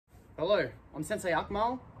Hello, I'm Sensei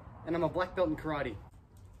Akmal, and I'm a black belt in karate.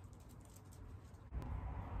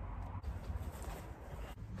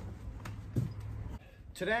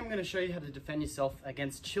 Today I'm going to show you how to defend yourself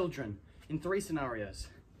against children in 3 scenarios.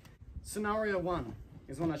 Scenario 1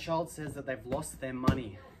 is when a child says that they've lost their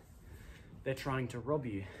money. They're trying to rob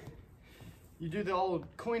you. You do the old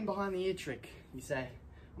coin behind the ear trick. You say,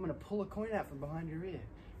 I'm going to pull a coin out from behind your ear.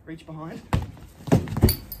 Reach behind.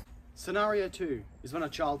 Scenario 2 is when a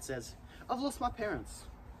child says, I've lost my parents.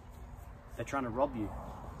 They're trying to rob you.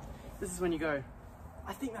 This is when you go,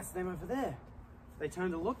 I think that's them over there. They turn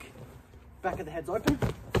to look, back of the head's open.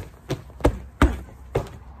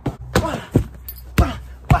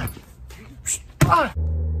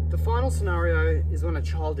 The final scenario is when a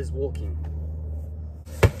child is walking.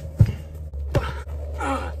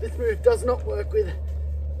 This move does not work with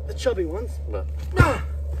the chubby ones.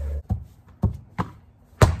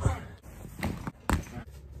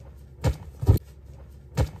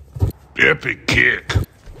 Epic kick.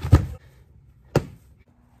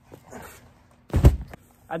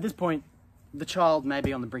 At this point, the child may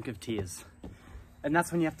be on the brink of tears. And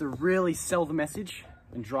that's when you have to really sell the message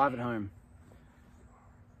and drive it home.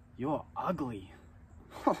 You're ugly.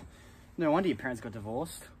 No wonder your parents got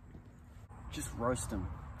divorced. Just roast them.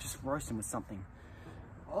 Just roast them with something.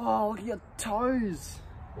 Oh, look at your toes.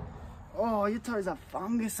 Oh, your toes have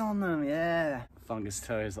fungus on them, yeah. Fungus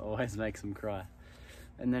toes always makes them cry.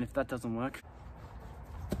 And then if that doesn't work,